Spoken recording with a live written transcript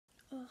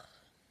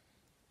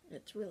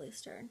it's really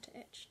starting to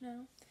itch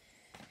now.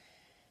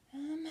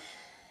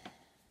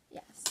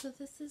 Yeah, so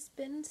this has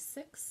been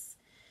 6,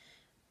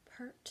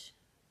 part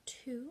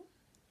 2,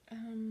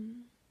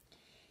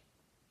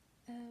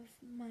 of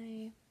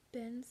my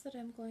bins that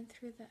I'm going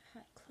through that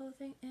had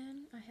clothing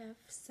in. I have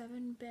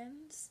 7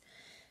 bins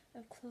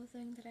of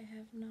clothing that I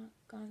have not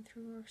gone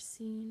through or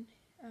seen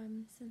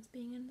since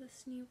being in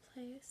this new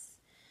place.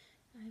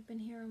 I've been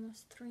here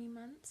almost 3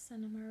 months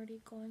and I'm already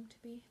going to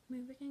be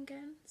moving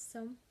again,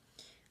 so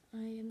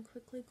I am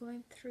quickly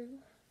going through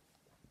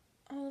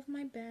all of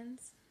my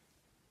bins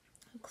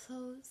of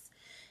clothes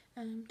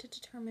to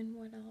determine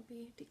what I'll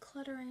be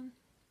decluttering,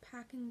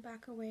 packing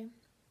back away,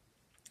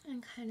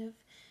 and kind of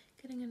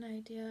getting an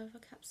idea of a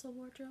capsule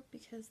wardrobe,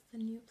 because the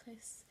new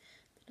place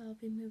that I'll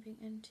be moving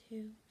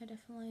into, I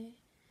definitely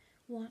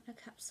want a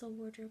capsule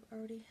wardrobe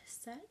already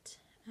set,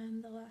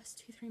 and the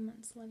last 2-3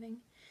 months living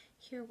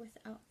here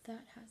without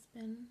that has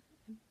been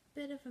a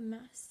bit of a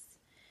mess.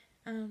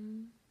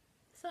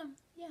 So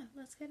yeah,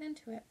 let's get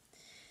into it.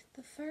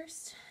 The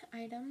first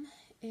item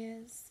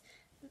is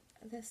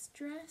this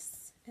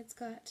dress. It's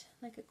got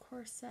like a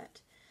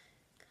corset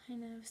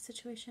kind of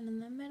situation in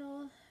the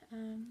middle,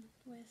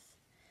 with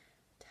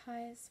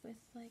ties with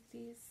like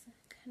these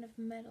kind of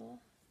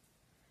metal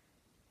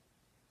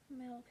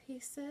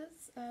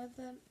pieces.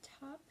 The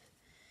top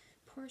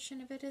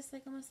portion of it is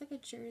like almost like a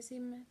jersey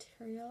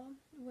material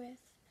with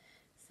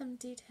some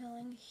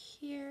detailing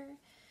here.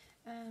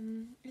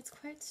 It's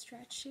quite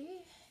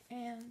stretchy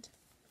and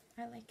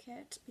I like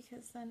it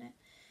because then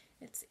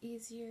it's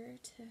easier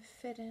to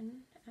fit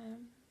in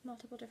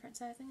multiple different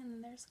sizing, and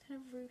then there's kind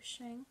of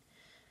ruching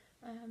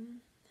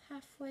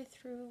halfway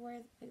through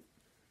where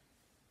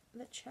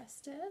the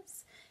chest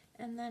is,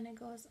 and then it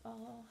goes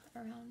all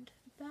around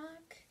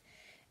back,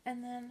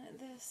 and then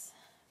this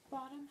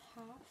bottom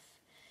half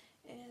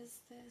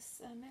is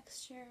this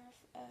mixture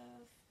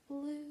of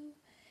blue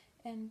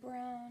and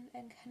brown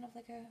and kind of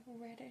like a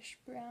reddish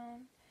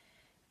brown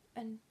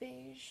and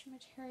beige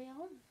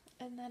material,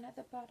 and then at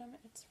the bottom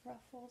it's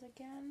ruffled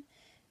again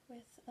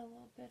with a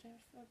little bit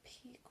of a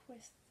peak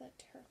with the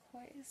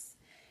turquoise.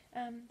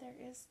 There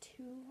is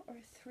 2 or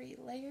 3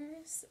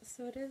 layers,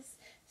 so it is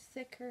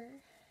thicker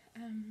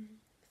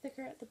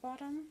at the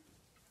bottom,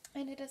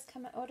 and it does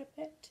come out a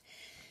bit.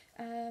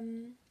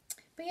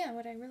 But yeah,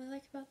 what I really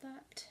like about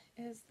that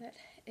is that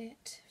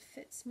it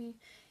fits me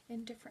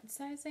in different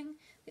sizing.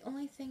 The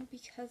only thing,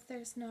 because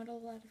there's not a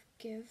lot of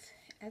give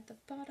at the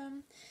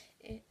bottom,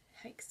 it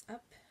hikes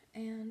up,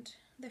 and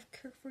the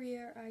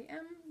curvier I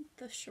am,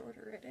 the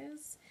shorter it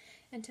is,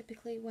 and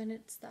typically when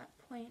it's that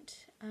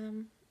point,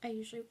 I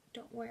usually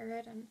don't wear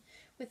it, and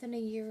within a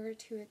year or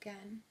 2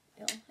 again,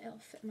 it'll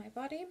fit my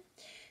body.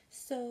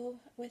 So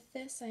with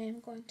this, I am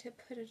going to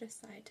put it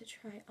aside to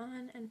try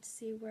on and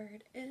see where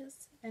it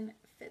is and it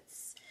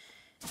fits.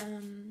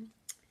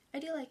 I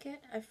do like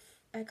it.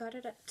 I got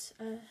it at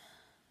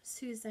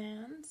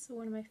Suzanne's,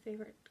 one of my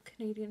favorite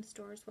Canadian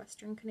stores,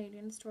 Western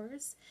Canadian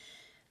stores.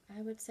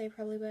 I would say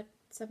probably about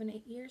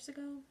 7-8 years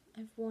ago.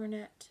 I've worn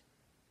it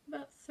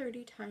about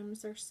 30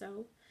 times or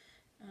so.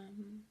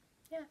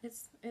 Yeah,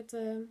 it's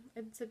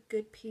a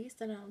good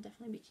piece, and I'll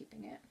definitely be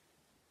keeping it.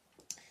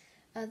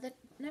 The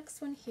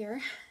next one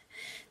here,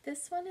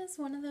 this one is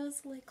one of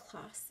those like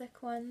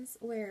classic ones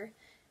where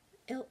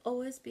it'll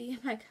always be in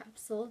my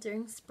capsule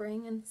during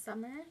spring and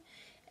summer,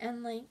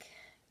 and like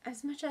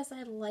as much as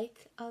I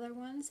like other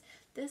ones,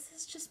 this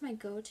is just my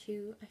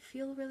go-to. I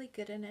feel really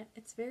good in it.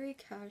 It's very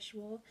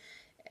casual.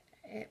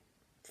 It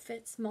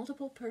fits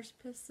multiple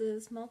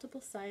purposes,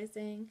 multiple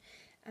sizing.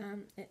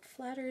 It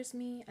flatters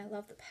me. I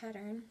love the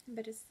pattern,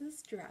 but it's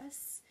this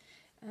dress.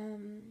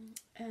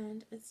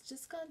 And it's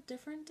just got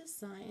different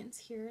designs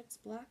here. It's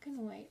black and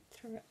white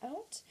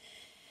throughout,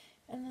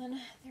 and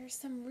then there's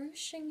some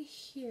ruching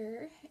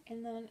here,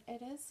 and then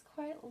it is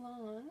quite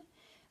long,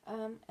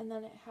 and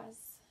then it has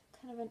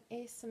kind of an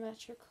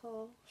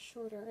asymmetrical,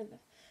 shorter in the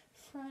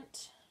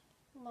front,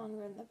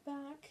 longer in the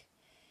back,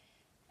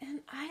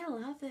 and I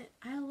love it.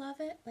 I love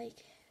it.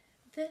 Like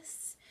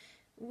this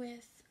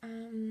with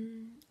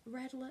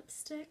red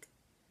lipstick,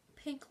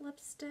 pink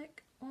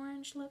lipstick,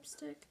 orange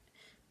lipstick,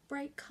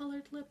 bright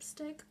colored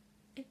lipstick.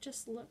 It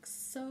just looks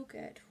so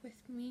good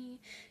with me,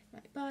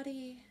 my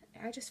body.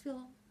 I just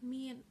feel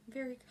me and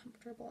very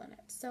comfortable in it.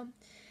 So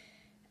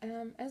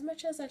as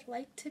much as I'd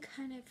like to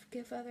kind of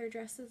give other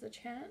dresses a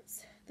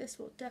chance, this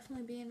will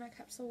definitely be in my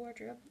capsule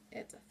wardrobe.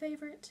 It's a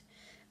favorite.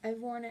 I've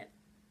worn it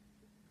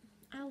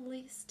at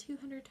least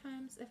 200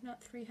 times, if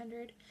not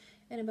 300,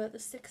 in about the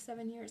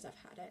 6-7 years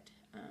I've had it.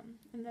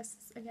 And this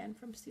is again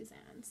from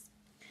Suzanne's.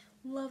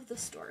 Love the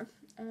store.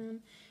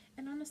 And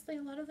honestly,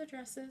 a lot of the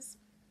dresses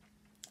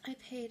I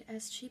paid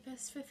as cheap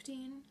as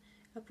 $15,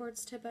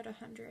 upwards to about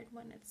 $100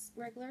 when it's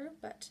regular,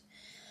 but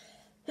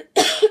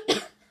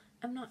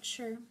I'm not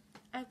sure.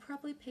 I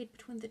probably paid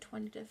between the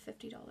 $20 to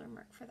 $50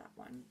 mark for that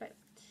one, but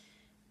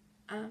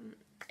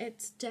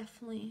it's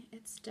definitely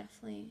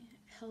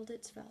held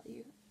its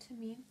value to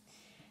me.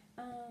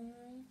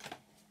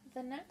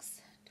 The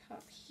next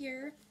top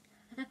here,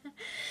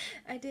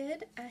 I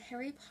did a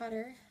Harry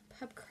Potter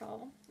pub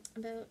crawl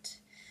about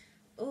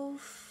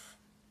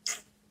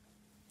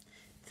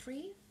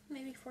 3,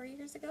 maybe 4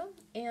 years ago,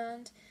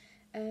 and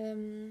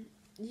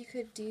you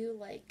could do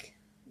like,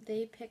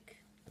 they pick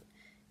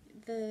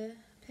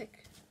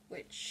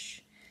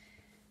which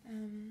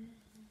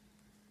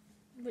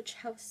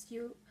house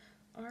you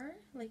are,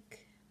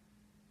 like,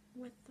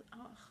 with,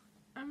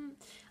 I'm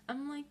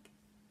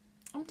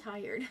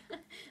tired.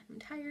 I'm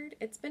tired.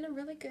 It's been a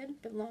really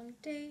good but long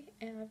day,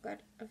 and I've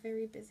got a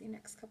very busy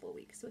next couple of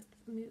weeks with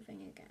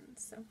moving again,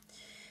 so,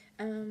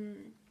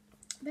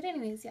 but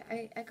anyways, yeah,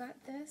 I got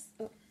this,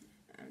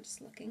 I'm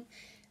just looking,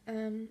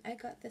 I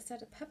got this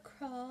at a pub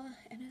crawl,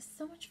 and it was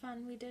so much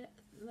fun. We did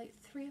like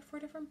 3 or 4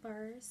 different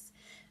bars.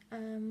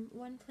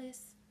 One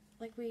place,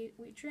 like, we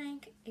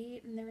drank,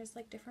 ate, and there was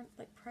like different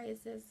like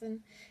prizes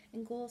and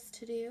goals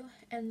to do,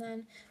 and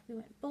then we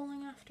went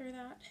bowling after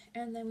that,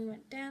 and then we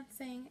went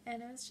dancing,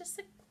 and it was just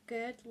a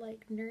good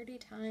like nerdy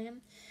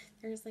time.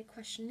 There was like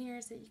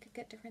questionnaires that you could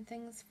get different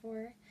things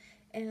for,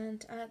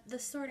 and the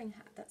sorting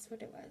hat, that's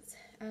what it was.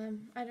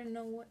 I didn't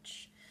know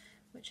which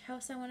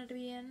house I wanted to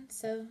be in,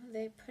 so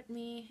they put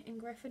me in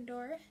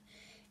Gryffindor,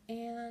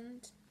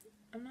 and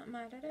I'm not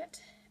mad at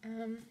it.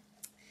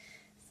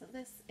 So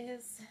this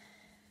is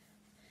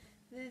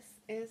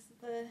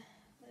the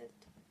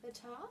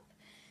top.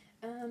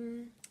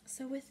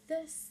 So with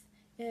this,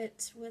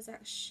 it was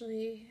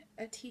actually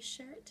a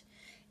t-shirt,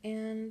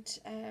 and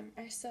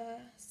I saw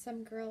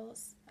some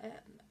girls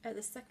at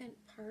the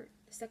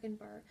second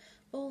bar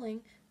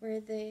bowling where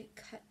they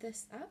cut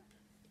this up,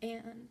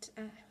 and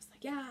I was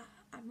like, yeah,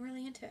 I'm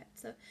really into it.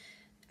 So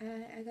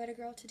I got a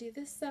girl to do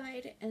this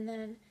side, and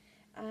then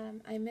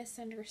I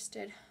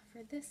misunderstood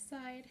for this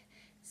side,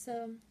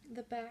 so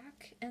the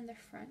back and the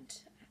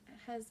front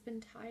has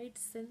been tied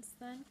since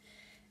then.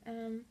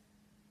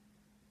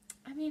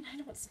 I mean, I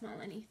don't smell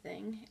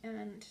anything,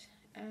 and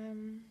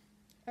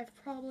I've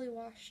probably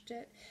washed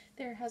it.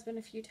 There has been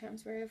a few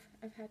times where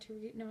I've had to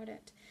re-knot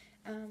it,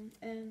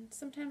 and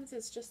sometimes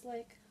it's just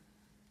like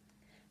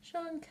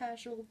showing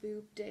casual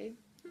boob day.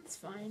 It's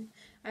fine.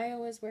 I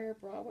always wear a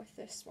bra with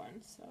this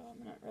one, so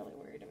I'm not really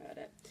worried about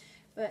it.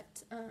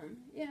 But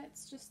yeah,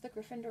 it's just the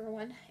Gryffindor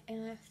one.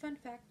 And a fun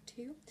fact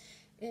too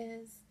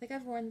is, like,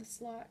 I've worn the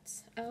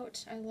slots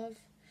out. I love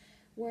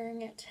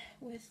wearing it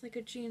with like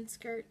a jean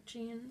skirt,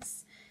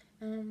 jeans.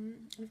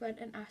 I've got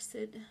an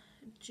acid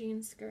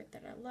jean skirt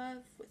that I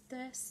love with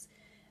this.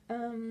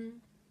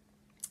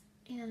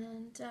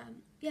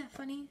 Yeah,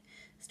 funny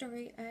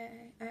story.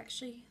 I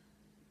actually,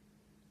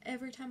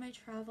 every time I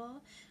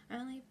travel, I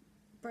only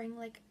bring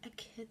like a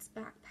kid's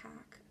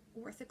backpack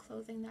worth of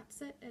clothing.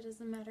 That's it. It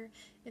doesn't matter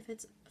if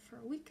it's for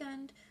a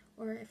weekend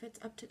or if it's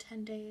up to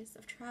 10 days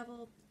of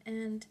travel,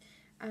 and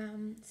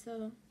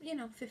so,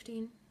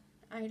 15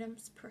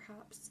 items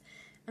perhaps,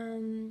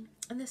 and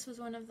this was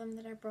one of them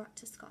that I brought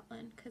to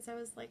Scotland, because I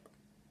was like,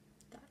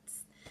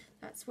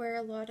 that's where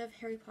a lot of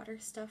Harry Potter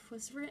stuff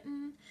was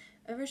written.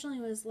 Originally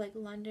it was like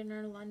London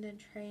or London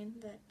Train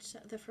that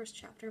the first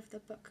chapter of the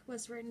book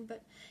was written,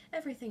 but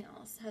everything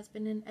else has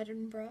been in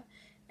Edinburgh,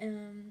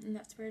 and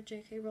that's where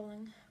J.K.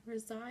 Rowling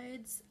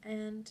resides,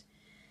 and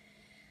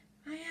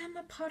I am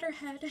a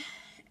Potterhead,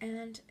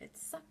 and it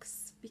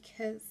sucks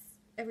because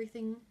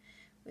everything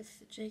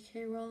with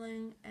J.K.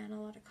 Rowling and a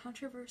lot of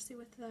controversy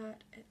with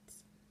that,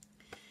 it's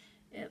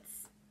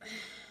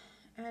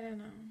I don't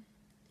know.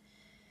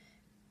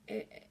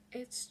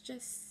 It's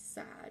just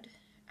sad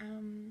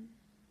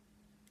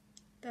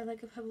that,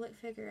 like, a public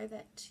figure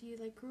that you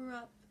like grew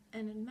up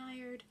and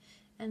admired,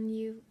 and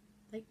you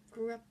like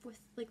grew up with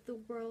like the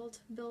world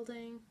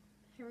building,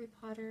 Harry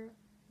Potter,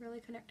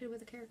 really connected with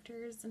the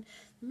characters and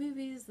the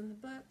movies and the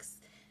books,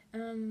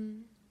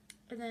 and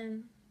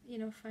then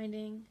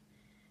finding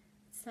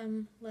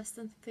some less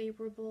than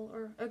favorable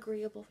or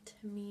agreeable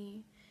to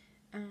me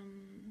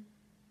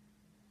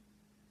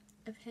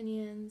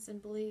opinions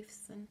and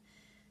beliefs, and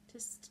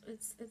just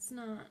it's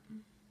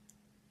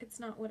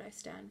not what I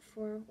stand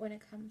for when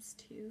it comes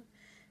to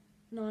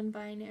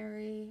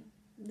non-binary,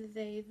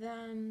 they,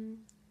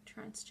 them,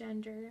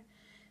 transgender,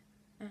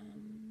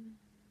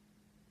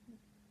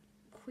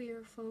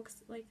 queer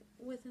folks, like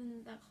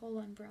within that whole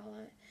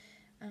umbrella.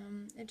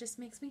 It just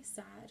makes me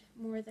sad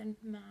more than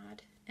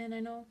mad, and I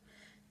know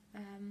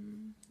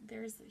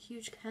there's a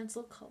huge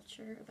cancel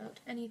culture about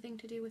anything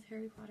to do with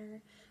Harry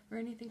Potter or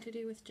anything to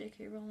do with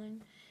J.K.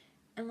 Rowling,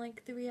 and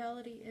like the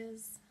reality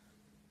is,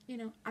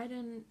 I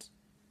didn't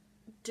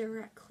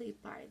directly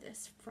buy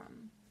this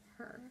from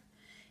her.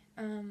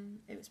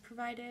 It was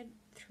provided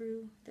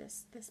through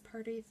this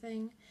party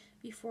thing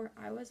before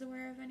I was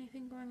aware of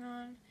anything going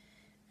on,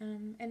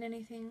 and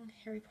anything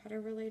Harry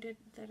Potter related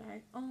that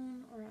I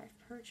own or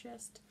I've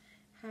purchased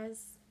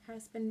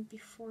has been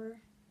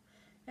before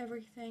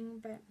everything.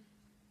 But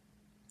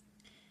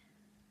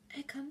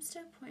it comes to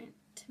a point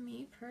to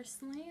me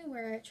personally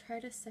where I try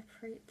to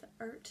separate the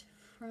art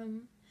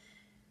from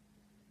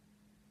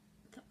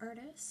the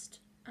artist.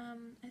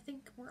 I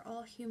think we're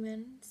all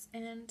humans,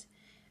 and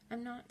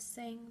I'm not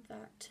saying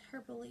that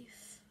her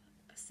belief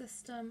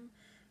system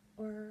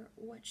or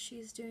what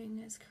she's doing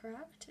is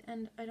correct,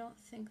 and I don't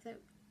think that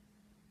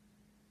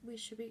we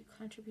should be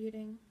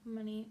contributing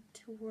money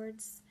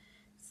towards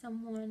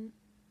someone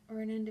or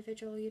an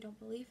individual you don't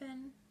believe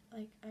in.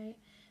 Like,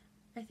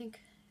 I think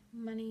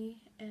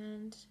money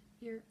and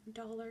your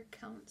dollar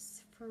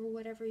counts for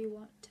whatever you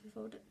want to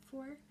vote it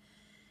for.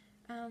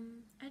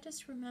 I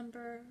just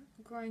remember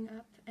growing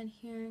up and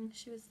hearing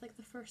she was like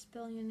the first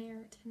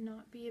billionaire to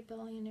not be a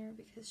billionaire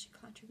because she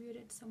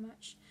contributed so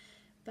much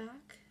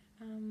back,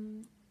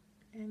 and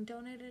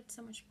donated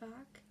so much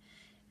back,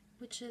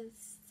 which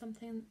is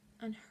something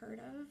unheard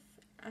of,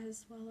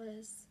 as well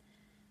as,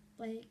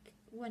 like,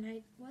 when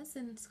I was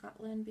in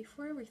Scotland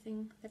before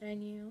everything that I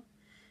knew,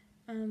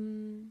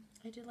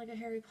 I did like a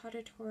Harry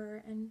Potter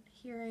tour, and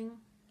hearing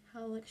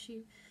how like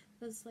she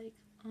was like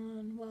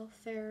on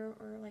welfare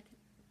or like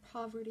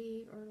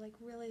poverty or like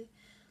really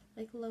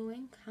like low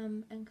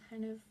income and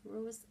kind of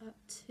rose up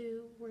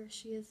to where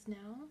she is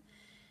now,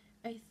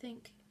 I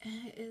think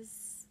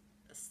is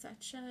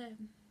such a,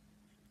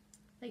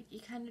 like, you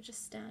kind of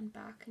just stand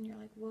back and you're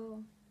like,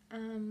 whoa.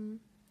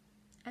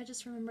 I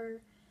just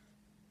remember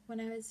when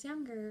I was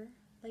younger,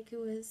 like, it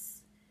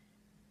was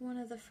one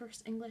of the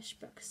first English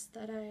books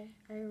that I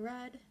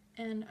read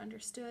and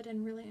understood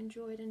and really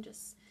enjoyed, and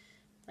just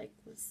like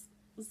was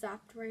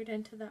zapped right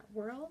into that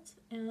world.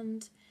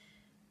 And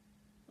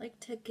like,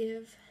 to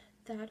give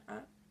that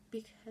up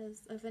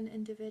because of an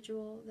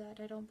individual that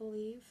I don't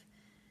believe,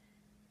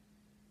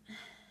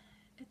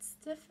 it's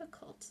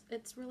difficult.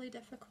 It's really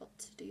difficult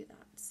to do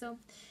that. So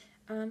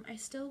I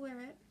still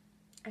wear it.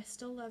 I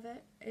still love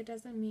it. It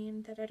doesn't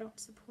mean that I don't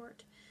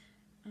support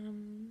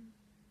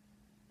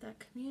that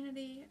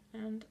community,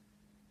 and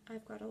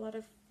I've got a lot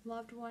of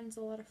loved ones,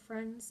 a lot of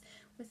friends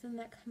within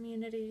that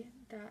community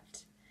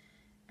that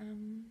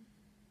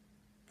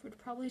would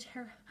probably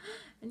tear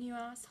a new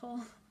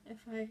asshole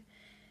if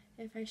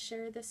I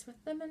share this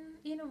with them. And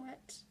you know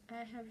what?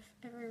 I have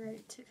every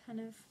right to kind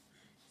of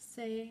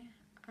say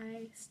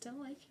I still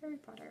like Harry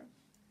Potter,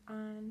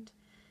 and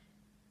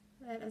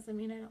that doesn't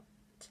mean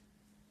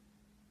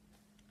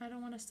I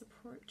don't want to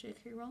support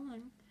J.K.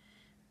 Rowling,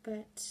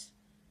 but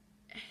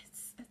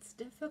it's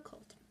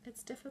difficult.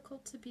 It's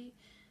difficult to be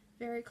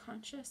very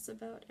conscious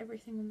about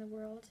everything in the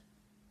world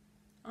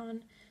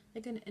on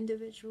like an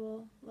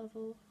individual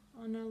level,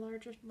 on a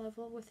larger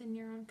level within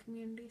your own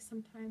community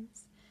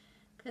sometimes,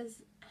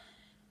 because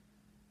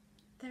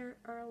there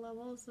are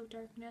levels of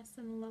darkness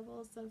and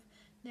levels of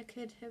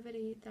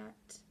negativity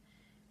that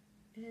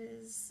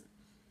is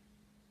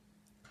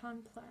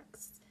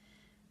complex.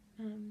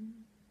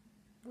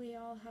 We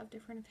all have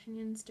different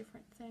opinions,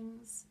 different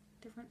things,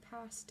 different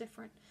pasts,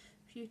 different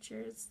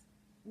futures,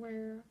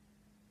 where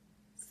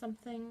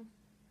something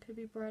could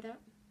be brought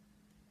up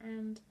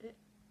and it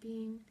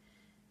being,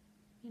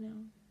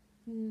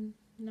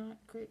 not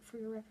great for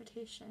your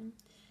reputation.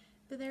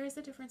 But there is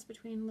a difference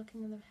between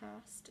looking in the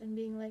past and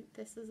being like,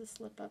 this is a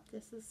slip up,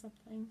 this is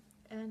something,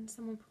 and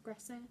someone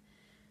progressing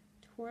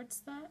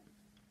towards that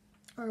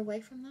or away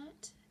from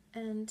that,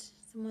 and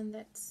someone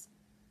that's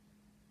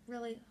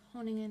really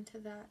honing into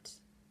that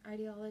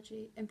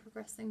ideology and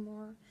progressing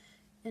more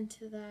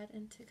into that,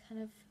 into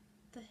kind of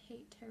the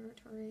hate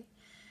territory.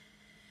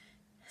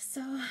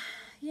 So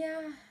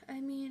yeah, I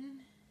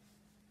mean,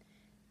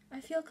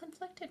 I feel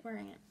conflicted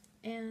wearing it,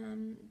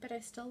 but I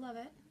still love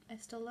it. I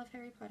still love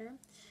Harry Potter.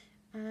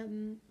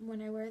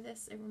 When I wear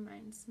this, it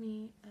reminds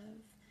me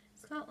of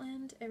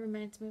Scotland. It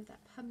reminds me of that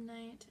pub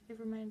night. It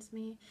makes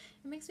me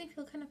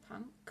feel kind of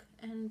punk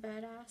and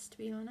badass, to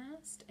be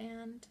honest.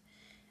 And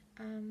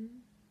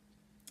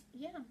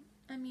yeah,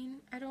 I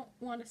mean, I don't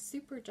want to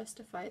super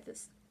justify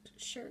this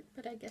shirt,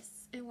 but I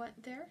guess it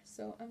went there,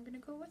 so I'm gonna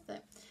go with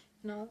it.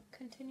 And I'll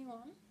continue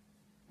on.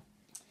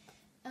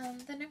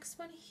 The next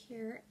one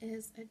here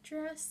is a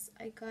dress.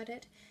 I got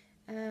it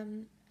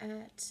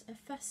at a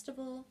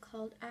festival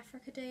called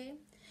Africa Day,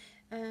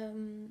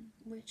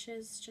 which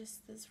is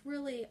just this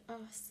really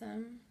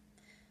awesome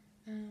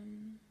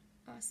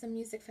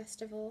music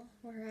festival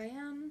where I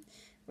am,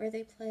 where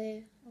they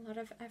play a lot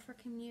of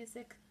African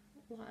music,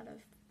 a lot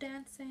of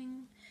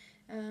dancing.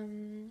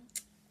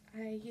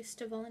 I used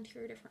to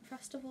volunteer at different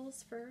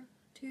festivals for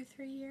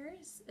 2-3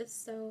 years,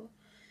 so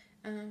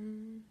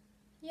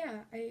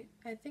yeah,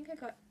 I think I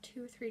got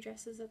 2 or 3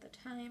 dresses at the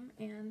time,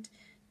 and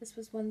this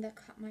was one that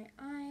caught my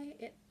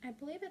eye. I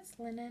believe it's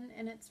linen,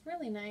 and it's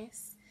really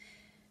nice.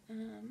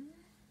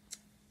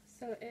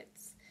 So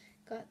it's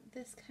got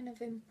this kind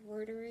of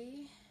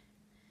embroidery.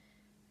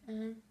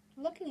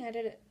 Looking at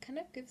it, it kind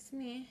of gives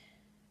me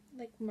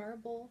like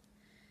marble.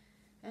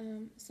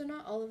 So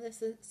not all of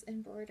this is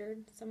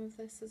embroidered. Some of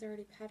this is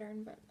already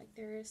patterned, but like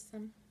there is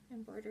some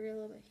embroidery a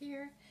little bit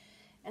here,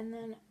 and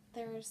then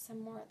there is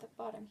some more at the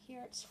bottom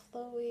here. It's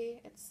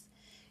flowy.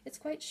 It's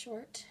quite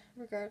short,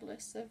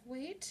 regardless of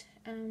weight,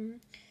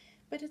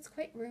 but it's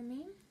quite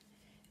roomy.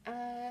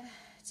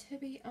 To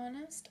be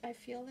honest, I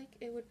feel like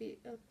it would be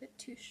a bit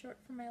too short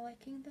for my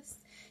liking this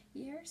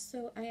year,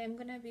 so I am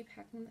gonna be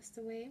packing this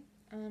away.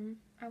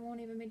 I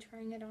won't even be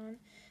trying it on.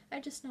 I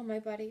just know my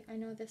body. I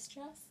know this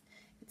dress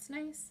It's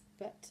nice,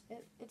 but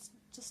it's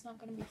just not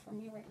going to be for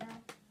me right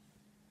now.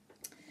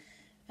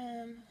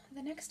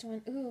 The next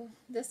one, ooh,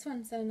 this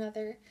one's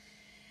another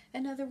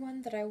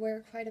one that I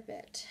wear quite a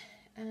bit.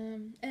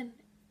 And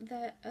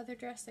the other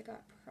dress I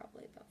got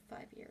probably about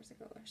 5 years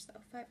ago or so,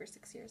 5 or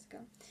 6 years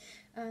ago.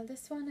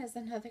 This one is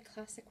another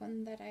classic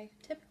one that I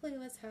typically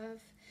always have.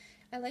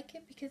 I like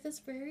it because it's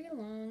very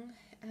long,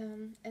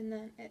 and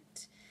then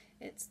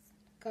it's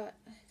got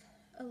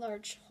a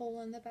large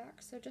hole in the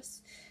back, so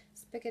just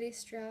spaghetti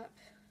strap,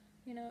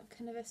 you know,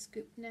 kind of a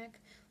scoop neck,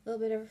 a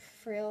little bit of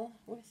frill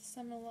with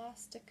some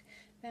elastic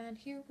band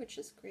here, which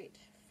is great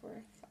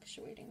for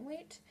fluctuating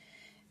weight.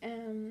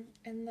 And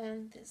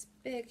then this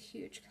big,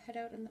 huge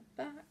cutout in the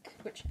back,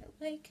 which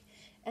I like.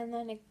 And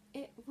then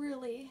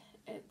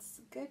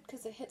it's good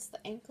because it hits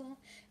the ankle,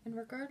 and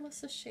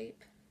regardless of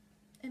shape,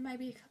 it might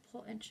be a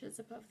couple inches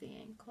above the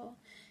ankle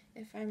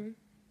if I'm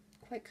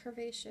quite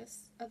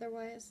curvaceous.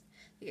 Otherwise,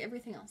 like,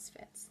 everything else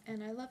fits,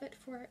 and I love it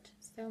for it.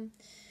 So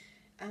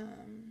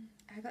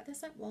I got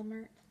this at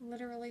Walmart,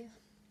 literally,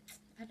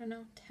 I don't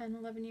know, 10,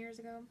 11 years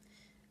ago.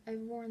 I've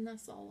worn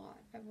this a lot.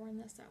 I've worn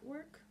this at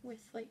work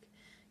with, like,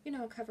 you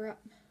know, cover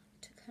up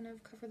to kind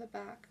of cover the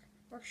back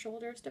or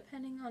shoulders,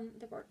 depending on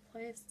the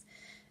workplace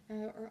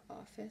or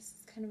office.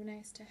 It's kind of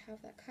nice to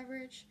have that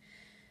coverage.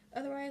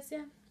 Otherwise,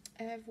 yeah,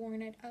 I've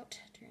worn it out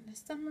during the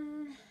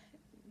summer,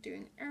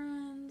 doing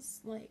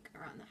errands, like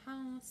around the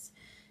house.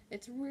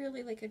 It's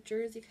really like a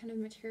jersey kind of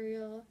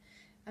material,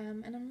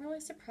 and I'm really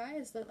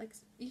surprised that, like,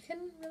 you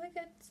can really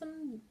get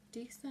some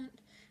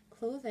decent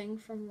clothing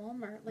from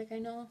Walmart. Like, I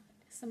know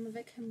some of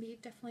it can be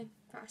definitely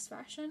fast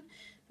fashion,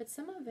 but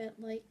some of it,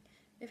 like,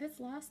 if it's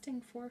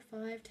lasting 4,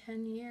 5,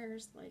 10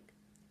 years, like,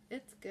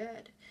 it's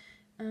good.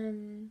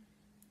 And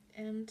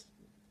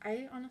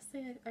I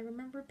honestly, I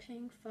remember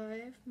paying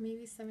 $5,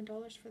 maybe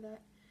 $7 for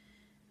that,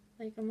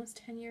 like, almost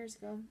 10 years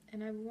ago,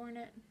 and I've worn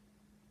it,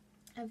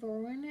 I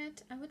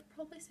would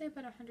probably say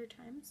about 100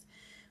 times,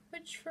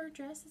 which for a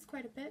dress is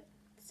quite a bit.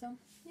 So,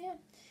 yeah.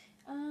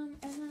 And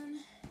then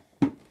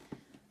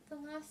the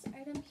last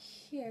item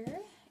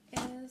here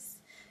is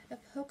a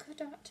polka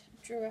dot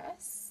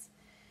dress.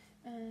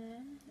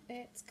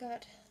 It's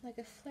got like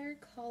a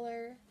flared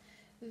collar,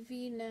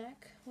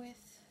 V-neck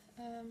with,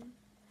 I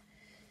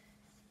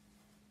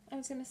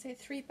was going to say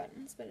 3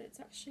 buttons, but it's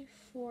actually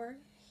 4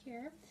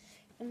 here.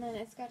 And then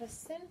it's got a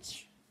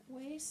cinch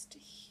waist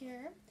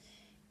here,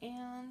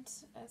 and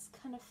it's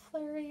kind of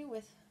flary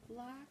with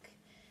black.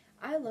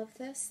 I love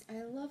this.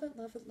 I love it,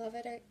 love it, love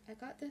it. I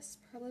got this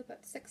probably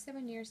about 6,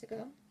 7 years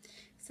ago.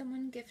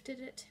 Someone gifted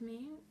it to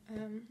me,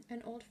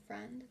 an old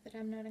friend that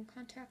I'm not in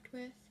contact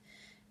with.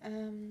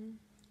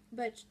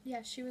 But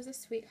yeah, she was a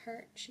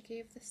sweetheart. She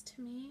gave this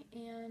to me,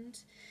 and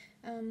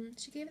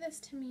she gave this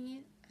to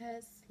me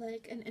as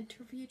like an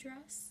interview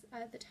dress.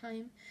 At the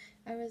time,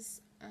 I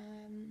was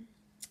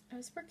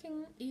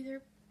working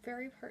either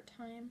very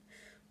part-time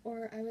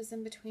or I was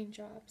in between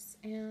jobs,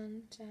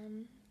 and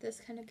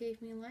this kind of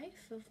gave me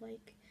life of,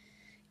 like,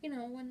 you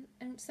know, when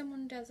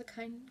someone does a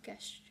kind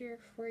gesture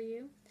for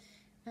you,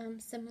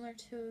 similar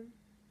to,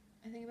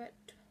 I think about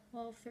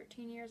 12,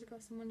 13 years ago,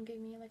 someone gave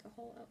me like a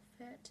whole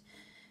outfit.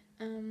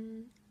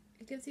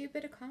 It gives you a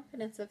bit of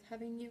confidence of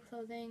having new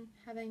clothing,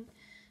 having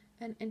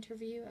an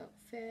interview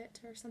outfit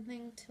or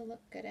something to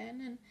look good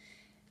in.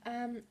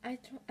 And I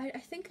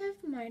think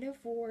I might have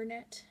worn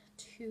it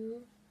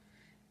to,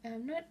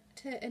 not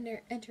to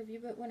interview,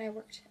 but when I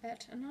worked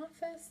at an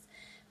office.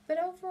 But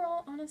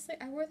overall, honestly,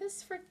 I wore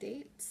this for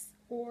dates,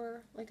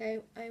 or like I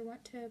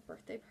went to a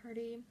birthday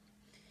party,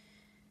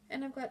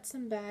 and I've got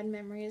some bad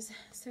memories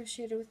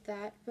associated with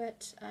that,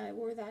 but I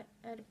wore that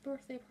at a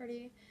birthday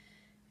party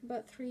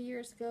about 3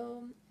 years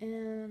ago,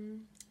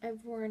 and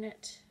I've worn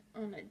it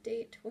on a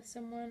date with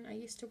someone I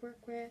used to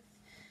work with.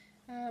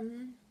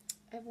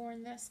 I've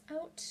worn this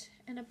out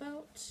and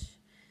about.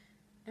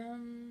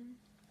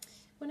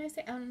 When I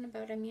say out and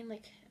about, I mean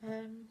like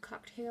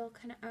cocktail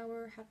kind of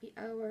hour, happy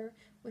hour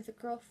with a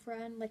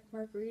girlfriend, like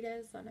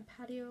margaritas on a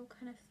patio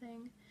kind of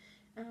thing.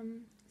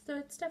 So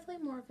it's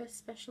definitely more of a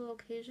special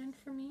occasion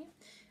for me.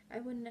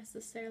 I wouldn't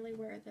necessarily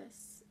wear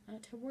this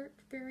to work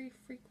very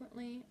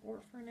frequently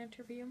or for an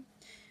interview,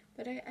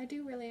 but I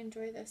do really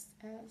enjoy this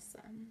as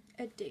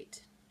a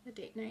date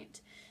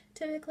night.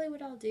 Typically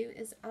what I'll do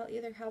is I'll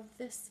either have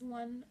this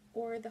one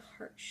or the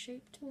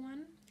heart-shaped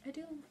one.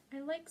 I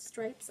like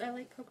stripes, I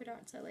like polka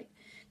dots, I like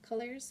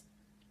colors.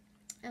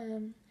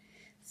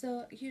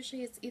 So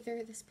usually it's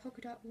either this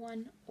polka dot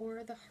one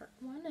or the heart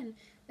one, and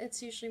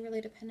it's usually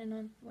really dependent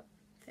on what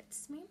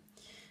fits me.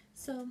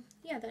 So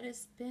yeah, that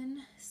has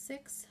been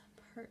 6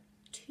 part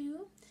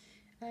 2.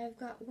 I've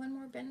got one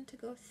more bin to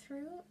go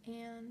through,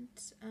 and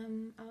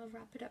I'll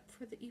wrap it up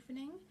for the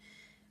evening.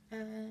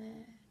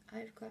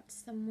 I've got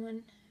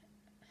someone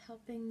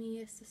helping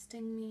me,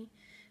 assisting me,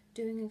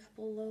 doing a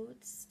couple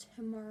loads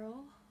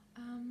tomorrow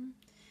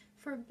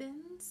for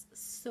bins,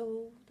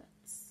 so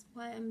that's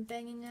why I'm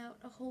banging out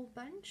a whole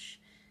bunch.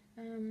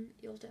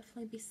 You'll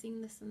definitely be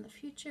seeing this in the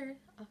future.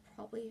 I'll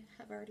probably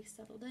have already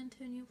settled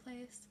into a new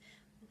place.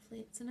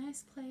 hopefully it's a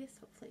nice place,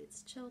 hopefully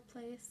it's a chill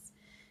place.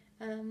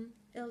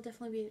 It'll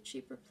definitely be a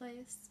cheaper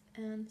place,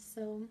 and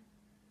so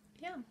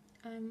yeah,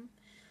 I'm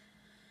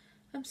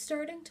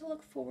starting to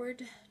look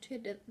forward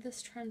to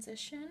this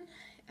transition.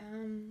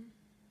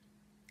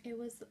 It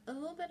was a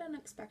little bit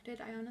unexpected.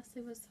 I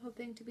honestly was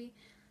hoping to be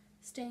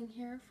staying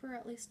here for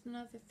at least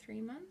another 3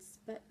 months,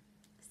 but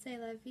c'est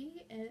la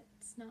vie,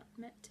 it's not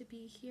meant to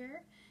be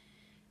here.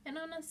 And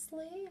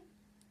honestly,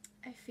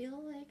 I feel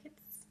like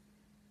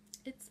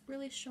it's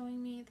really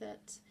showing me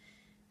that,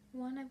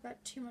 one, I've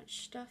got too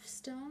much stuff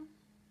still.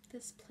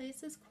 This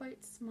place is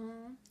quite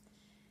small.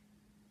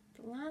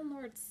 The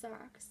landlord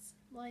sucks.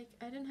 Like,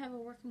 I didn't have a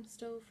working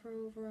stove for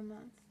over a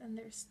month, and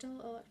there's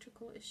still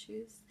electrical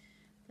issues,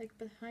 like,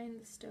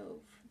 behind the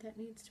stove that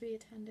needs to be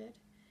attended.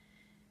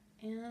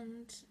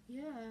 And,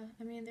 yeah,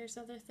 I mean, there's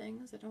other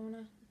things I don't want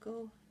to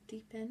go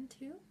deep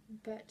into,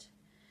 but,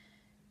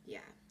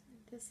 yeah,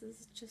 this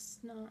is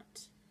just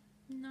not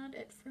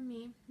it for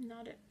me,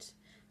 not it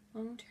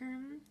long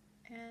term,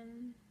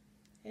 and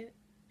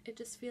it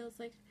just feels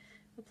like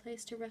a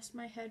place to rest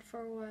my head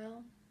for a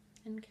while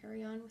and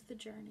carry on with the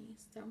journey.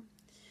 So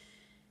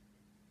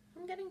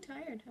I'm getting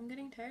tired. I'm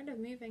getting tired of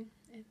moving.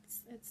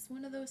 It's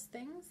one of those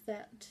things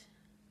that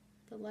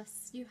the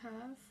less you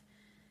have,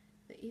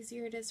 the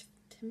easier it is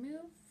to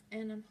move,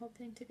 and I'm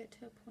hoping to get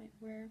to a point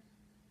where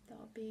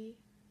that'll be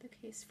the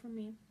case for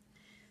me.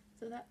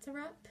 So that's a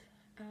wrap.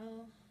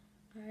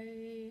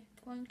 I'm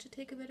going to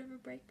take a bit of a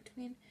break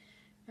between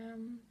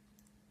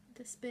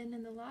this bin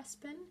and the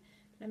last bin.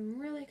 I'm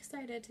really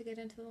excited to get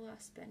into the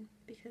last bin,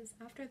 because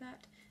after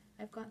that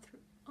I've gone through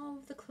all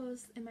of the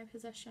clothes in my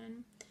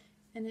possession,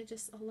 and it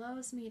just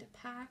allows me to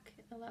pack,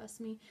 it allows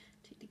me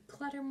to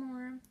declutter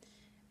more,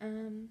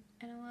 and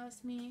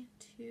allows me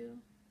to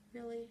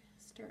really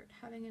start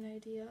having an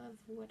idea of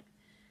what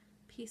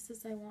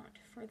pieces I want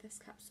for this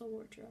capsule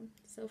wardrobe.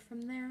 So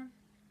from there,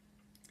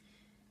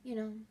 you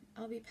know,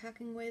 I'll be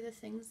packing away the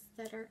things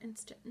that are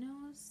instant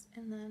no's,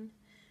 and then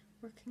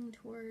working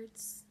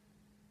towards,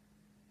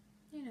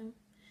 you know,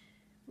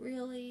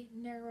 really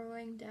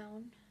narrowing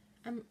down.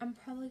 I'm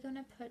probably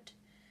gonna put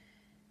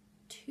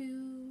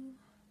 2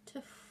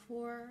 to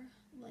 4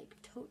 like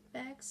tote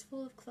bags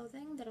full of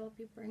clothing that I'll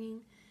be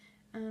bringing,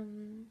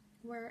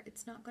 where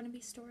it's not going to be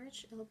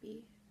storage. It'll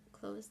be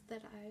clothes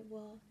that I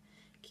will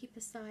keep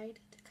aside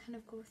to kind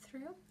of go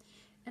through.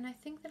 And I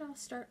think that I'll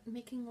start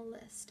making a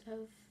list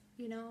of,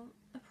 you know,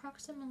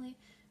 approximately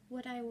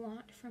what I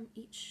want from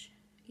each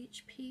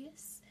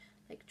piece,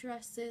 like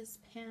dresses,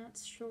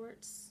 pants,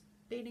 shorts,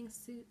 bathing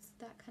suits,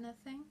 that kind of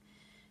thing.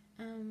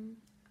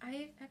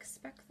 I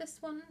expect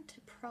this one to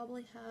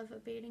probably have a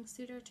bathing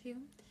suit or two.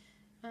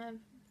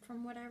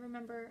 From what I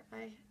remember,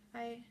 I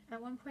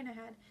at one point I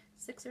had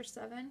 6 or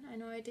 7. I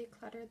know I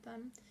decluttered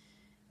them,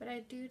 but I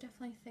do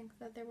definitely think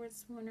that there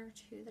was 1 or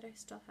 2 that I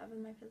still have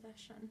in my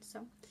possession.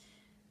 So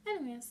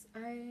anyways,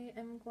 I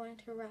am going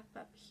to wrap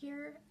up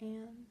here,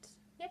 and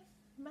yeah,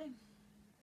 bye.